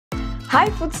Hi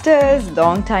Foodsters,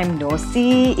 long time no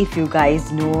see. If you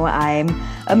guys know, I'm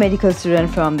a medical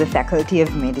student from the Faculty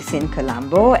of Medicine,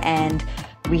 Colombo, and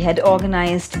we had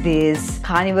organized this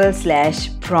carnival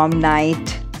 / prom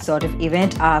night sort of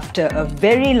event after a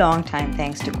very long time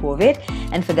thanks to COVID,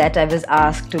 and for that I was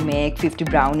asked to make 50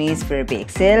 brownies for a bake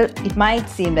sale. It might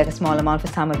seem like a small amount for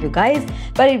some of you guys,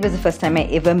 but it was the first time I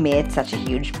ever made such a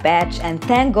huge batch, and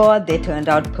thank God they turned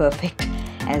out perfect.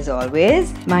 As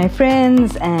always, my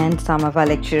friends and some of our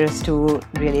lecturers too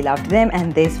really loved them,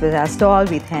 and this was our stall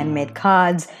with handmade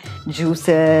cards,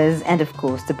 juices, and of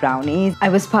course the brownies. I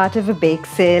was part of a bake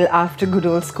sale after good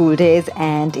old school days,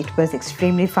 and it was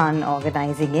extremely fun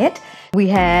organizing it. We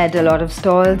had a lot of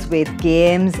stalls with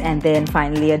games and then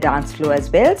finally a dance floor as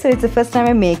well. So it's the first time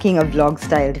I'm making a vlog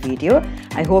styled video.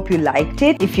 I hope you liked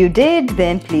it. If you did,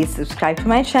 then please subscribe to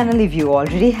my channel if you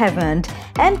already haven't,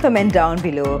 and comment down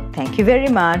below. Thank you very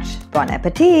much. Bon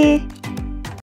appetit!